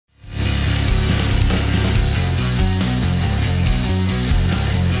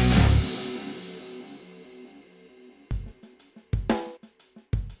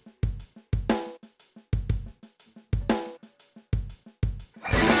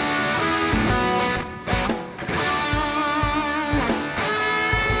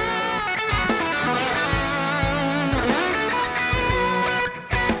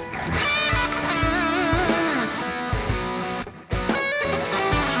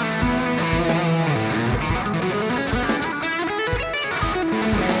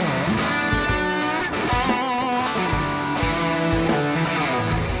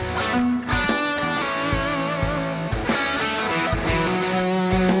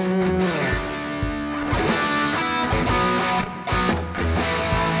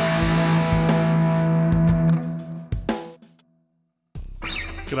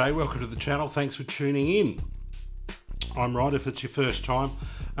G'day, welcome to the channel. Thanks for tuning in. I'm Rod. If it's your first time,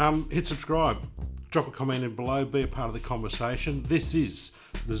 hit subscribe, drop a comment in below, be a part of the conversation. This is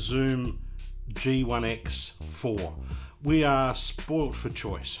the Zoom G1X FOUR. We are spoilt for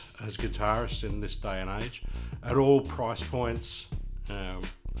choice as guitarists in this day and age, at all price points,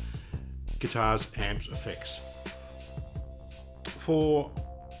 guitars, amps, effects. For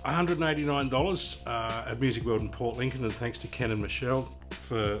 $189 at Music World in Port Lincoln, and thanks to Ken and Michelle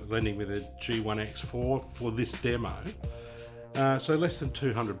for lending me the G1X FOUR for this demo. So less than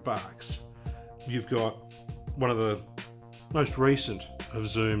 200 bucks. You've got one of the most recent of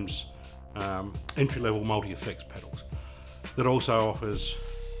Zoom's entry-level multi-effects pedals that also offers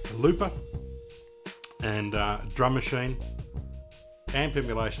a looper and drum machine, amp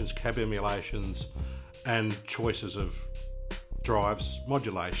emulations, cab emulations, and choices of drives,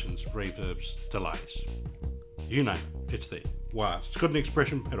 modulations, reverbs, delays. You name it, it's there. Wow, it's got an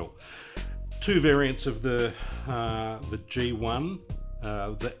expression pedal. Two variants of the G1.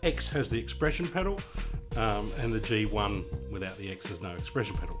 The X has the expression pedal, and the G1 without the X has no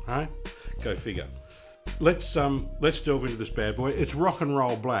expression pedal. Right? Go figure. Let's delve into this bad boy. It's rock and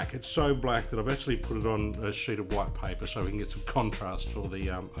roll black. It's so black that I've actually put it on a sheet of white paper so we can get some contrast for the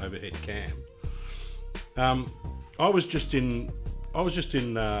overhead cam. I was just in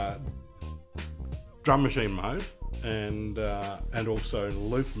drum machine mode and also in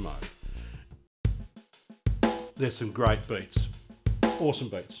loop mode. There's some great beats, awesome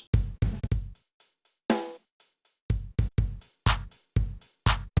beats.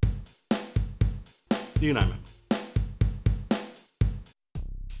 You name it.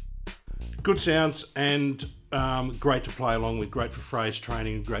 Good sounds and great to play along with, great for phrase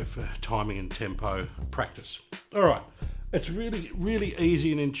training, and great for timing and tempo practice. All right, it's really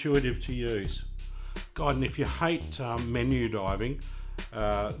easy and intuitive to use. God, and if you hate menu diving,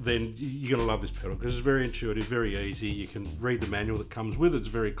 then you're gonna love this pedal because it's very intuitive, very easy. You can read the manual that comes with it. It's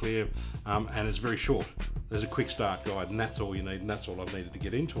very clear and it's very short. There's a quick start guide, and that's all you need, and that's all I've needed to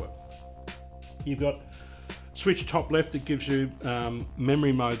get into it. You've got switch top left that gives you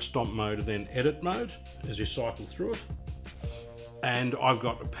memory mode, stomp mode, and then edit mode as you cycle through it. And I've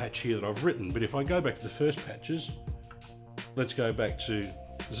got a patch here that I've written, but if I go back to the first patches, let's go back to,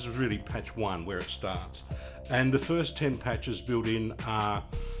 this is really patch 1 where it starts. And the first 10 patches built in are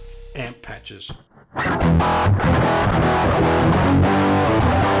amp patches.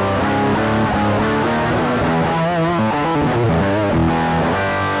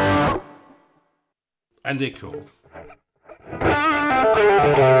 And they're cool.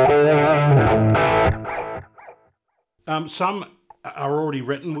 Some are already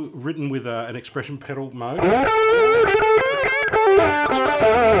written with an expression pedal mode,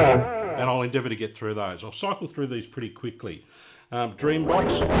 and I'll endeavour to get through those. I'll cycle through these pretty quickly.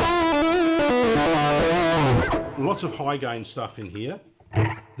 Dreambox, lots of high gain stuff in here.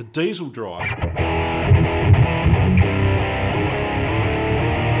 The diesel drive.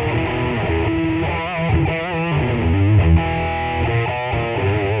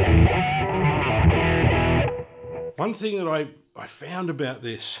 One thing that I found about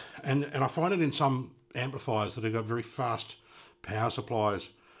this, and I find it in some amplifiers that have got very fast power supplies,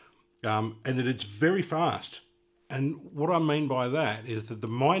 and that it's very fast. And what I mean by that is that the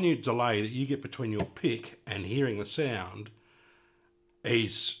minute delay that you get between your pick and hearing the sound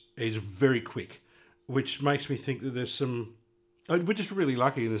is very quick, which makes me think that there's some, we're just really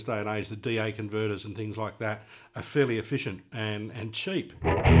lucky in this day and age that DA converters and things like that are fairly efficient and cheap.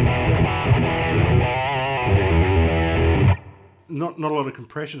 Not a lot of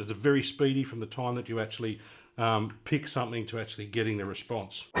compression. It's very speedy from the time that you actually pick something to actually getting the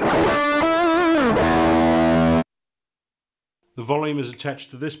response. The volume is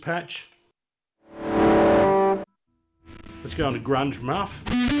attached to this patch. Let's go into grunge muff.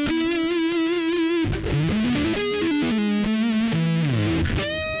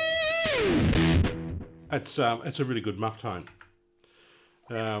 It's a really good muff tone.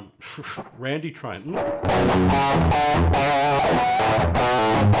 Randy Train.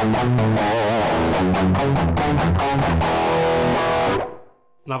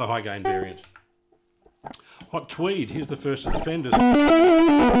 Another high gain variant. Hot Tweed, here's the first of the Fenders.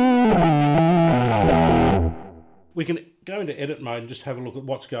 We can go into edit mode and just have a look at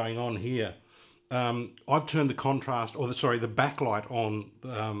what's going on here. I've turned the contrast, or the backlight on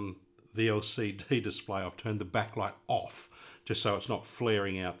the LCD display. I've turned the backlight off, just so it's not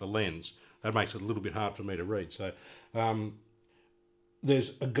flaring out the lens. That makes it a little bit hard for me to read. So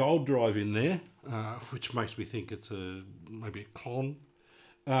there's a gold drive in there, which makes me think it's maybe a clon.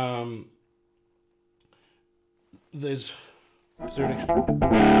 There's Is there an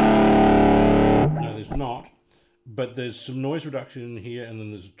No, there's not. But there's some noise reduction in here, and then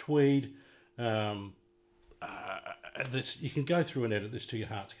there's a tweed. This, you can go through and edit this to your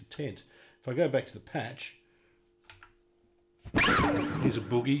heart's content. If I go back to the patch, here's a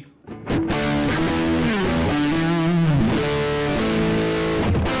boogie.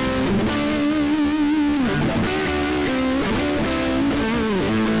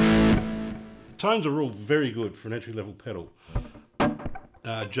 The tones are all very good for an entry-level pedal.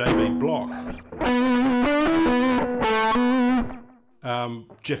 JB Block.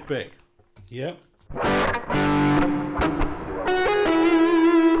 Jeff Beck. Yeah.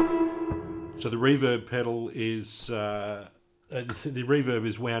 So the reverb pedal is the reverb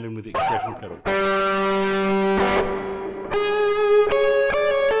is wound in with the expression pedal.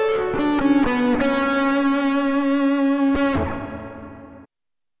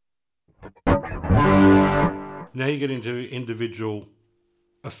 Now you get into individual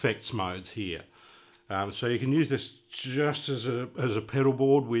effects modes here. So you can use this just as a pedal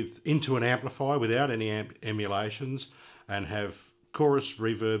board into an amplifier without any emulations, and have chorus,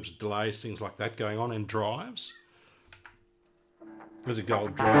 reverbs, delays, things like that going on, and drives. There's a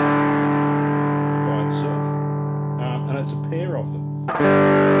gold drive by itself, and it's a pair of them.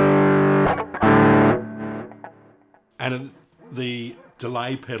 And the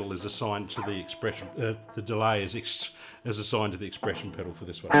delay pedal is assigned to the expression. The delay is assigned to the expression pedal for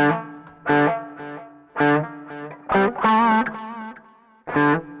this one.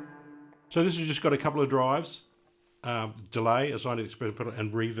 So this has just got a couple of drives, delay assigned to the expression pedal,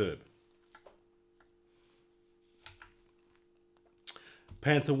 and reverb.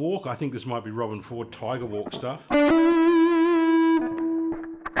 Panther Walk, I think this might be Robin Ford Tiger Walk stuff.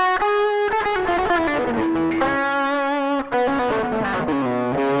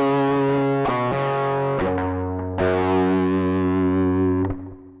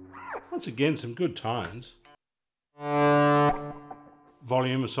 Once again, some good tones.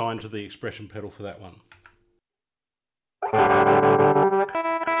 Volume assigned to the expression pedal for that one.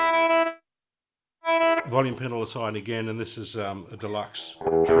 Volume pedal assigned again, and this is a deluxe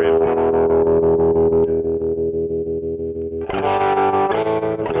trem.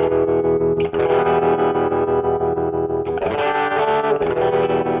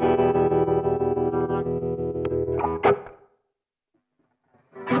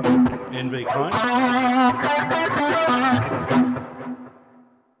 NV clone.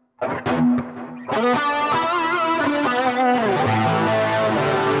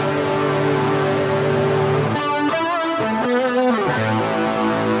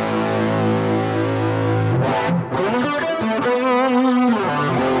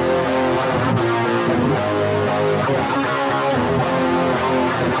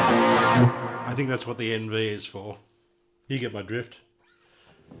 I think that's what the NV is for. You get my drift.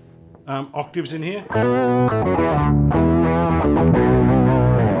 Octaves in here.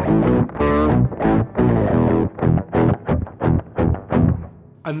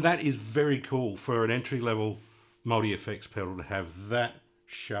 And that is very cool for an entry-level multi-effects pedal to have that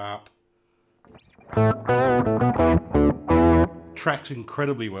sharp. Tracks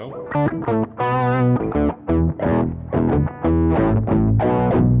incredibly well.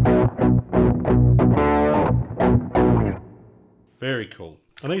 Very cool.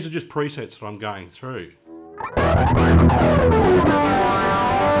 And these are just presets that I'm going through. Got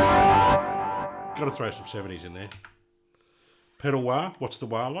to throw some 70s in there. Pedal wah, what's the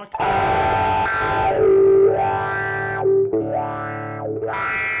wah like?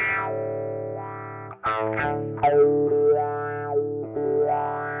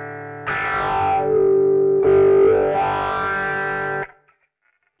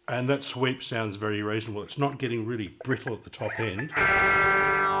 And that sweep sounds very reasonable. It's not getting really brittle at the top end.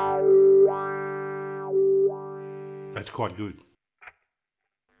 That's quite good.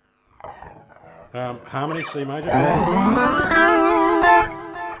 Harmony, C major.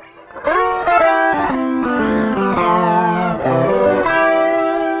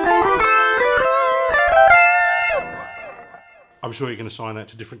 I'm sure you can assign that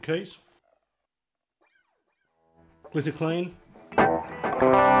to different keys. Glitter clean.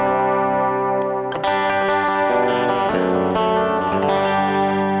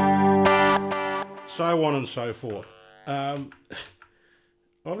 So on and so forth.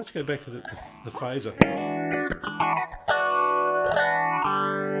 Oh, let's go back to the phaser.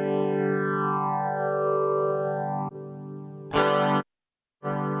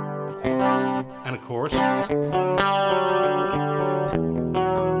 And a chorus.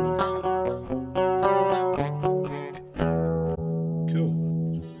 Cool.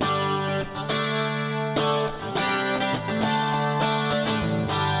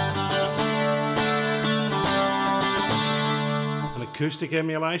 acoustic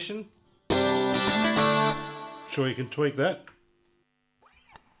emulation. Sure you can tweak that.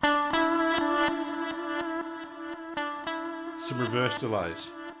 Some reverse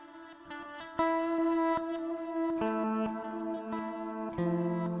delays.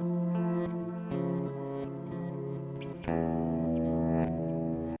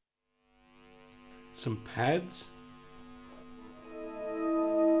 Some pads.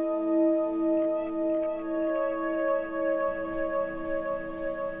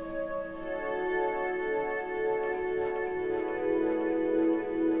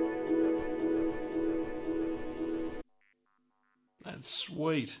 That's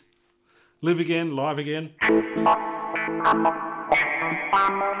sweet. Live again, live again.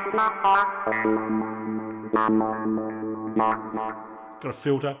 Got a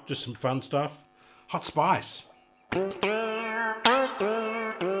filter, just some fun stuff. Hot spice.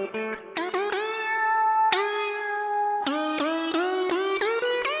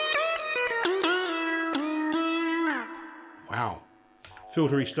 Wow.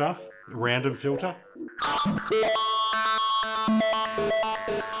 Filtery stuff, random filter.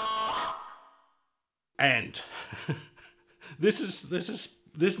 And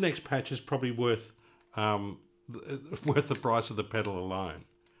this next patch is probably worth the price of the pedal alone.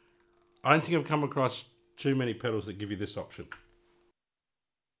 I don't think I've come across too many pedals that give you this option.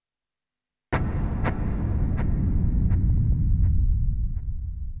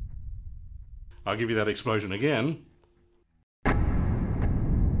 I'll give you that explosion again.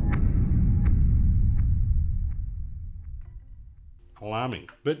 Alarming,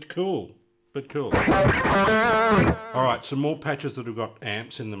 but cool. But cool. Alright, some more patches that have got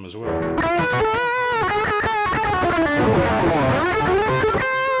amps in them as well.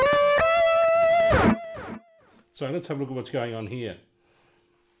 So let's have a look at what's going on here.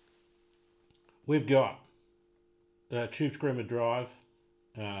 We've got tube screamer drive.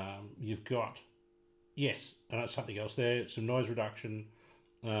 You've got, yes, something else there, some noise reduction,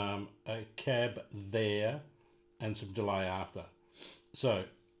 a cab there, and some delay after. So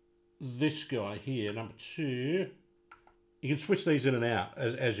this guy here, number 2, you can switch these in and out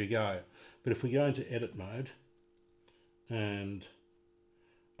as you go. But if we go into edit mode, and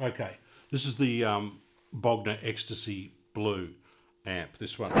okay, this is the Bogner Ecstasy Blue amp,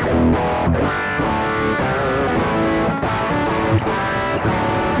 this one.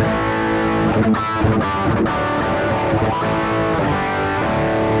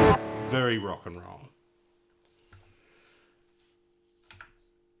 Very rock and roll.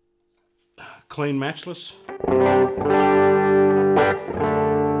 Clean matchless.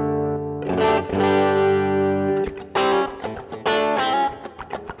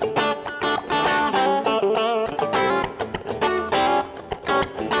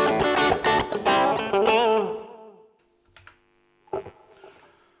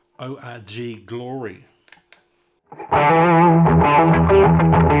 ORG Glory.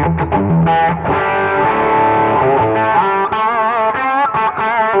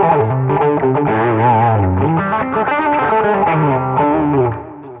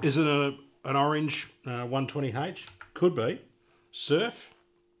 Is it an orange 120H? Could be. Surf.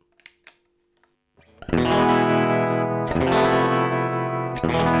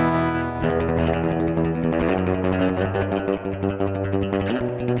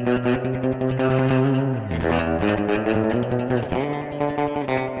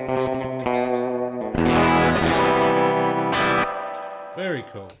 Very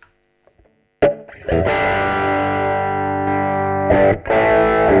cool.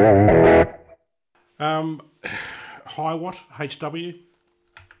 High watt HW.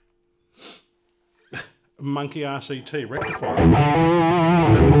 Monkey RCT rectifier.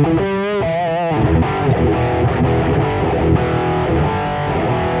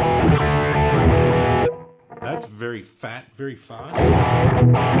 That's very fat, very fast.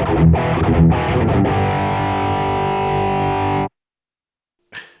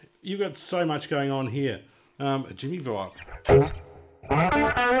 You've got so much going on here. A Jimmy vibe.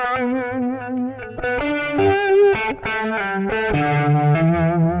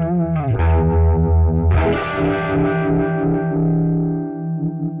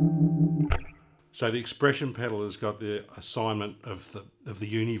 So the expression pedal has got the assignment of the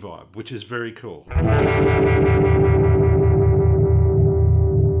uni vibe, which is very cool.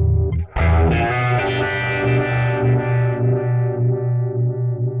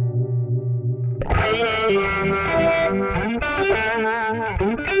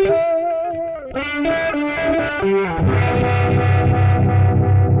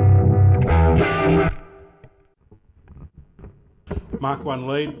 Mark 1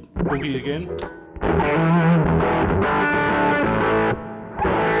 lead, boogie again.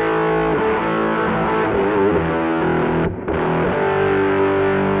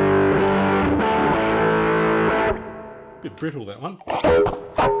 brittle, that one.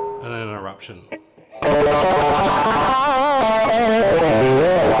 And then an eruption.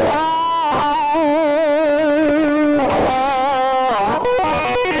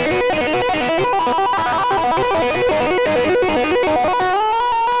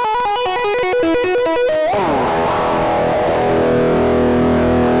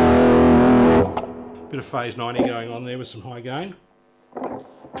 Bit of phase 90 going on there with some high gain.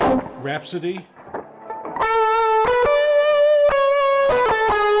 Rhapsody.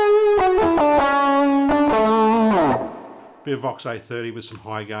 Bit of Vox A30 with some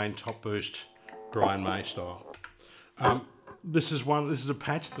high gain, top boost, Brian May style. This is a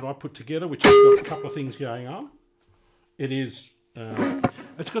patch that I put together, which has got a couple of things going on. It's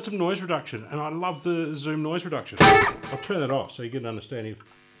got some noise reduction, and I love the Zoom noise reduction. I'll turn that off so you get an understanding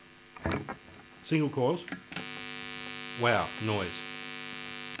of single coils. Wow, noise.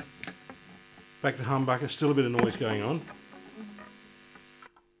 Back to humbucker, still a bit of noise going on.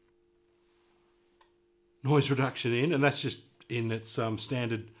 Noise reduction in, and that's just in its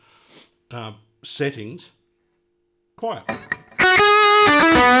standard settings. Quiet.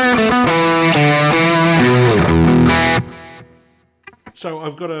 So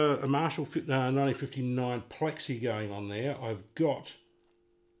I've got a Marshall 1959 Plexi going on there. I've got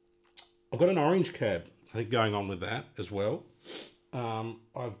an orange cab, I think, going on with that as well.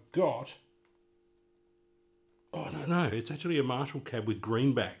 I've got, oh no, it's actually a Marshall cab with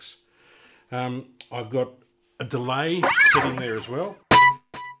greenbacks. I've got a delay sitting there as well.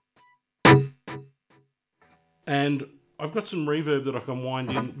 And I've got some reverb that I can wind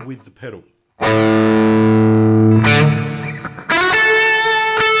in with the pedal.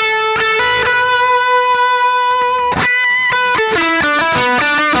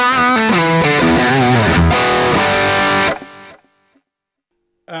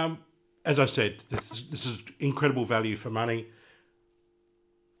 As I said, this is incredible value for money.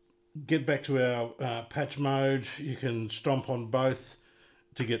 Get back to our patch mode. You can stomp on both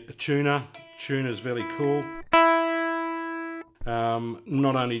to get a tuner. Tuner's very cool.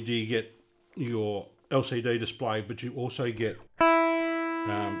 Not only do you get your LCD display, but you also get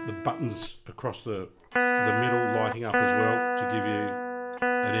the buttons across the middle lighting up as well to give you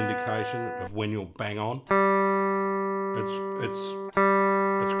an indication of when you're bang on.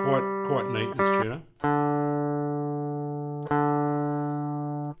 It's quite neat, this tuner.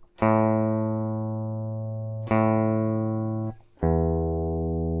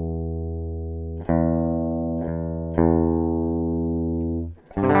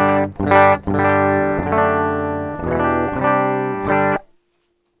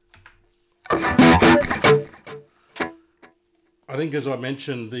 I think, as I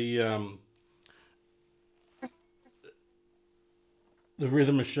mentioned, the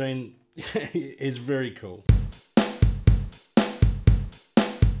rhythm machine is very cool.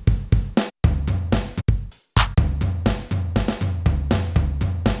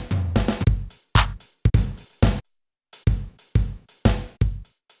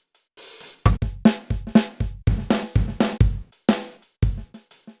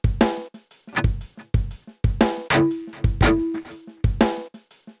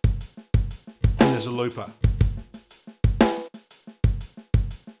 And there's a looper.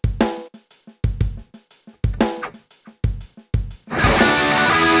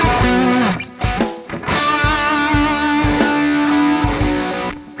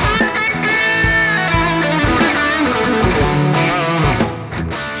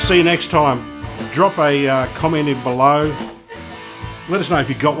 See you next time. Drop a comment in below. Let us know if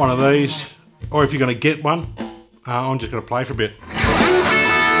you got one of these or if you're going to get one. I'm just going to play for a bit.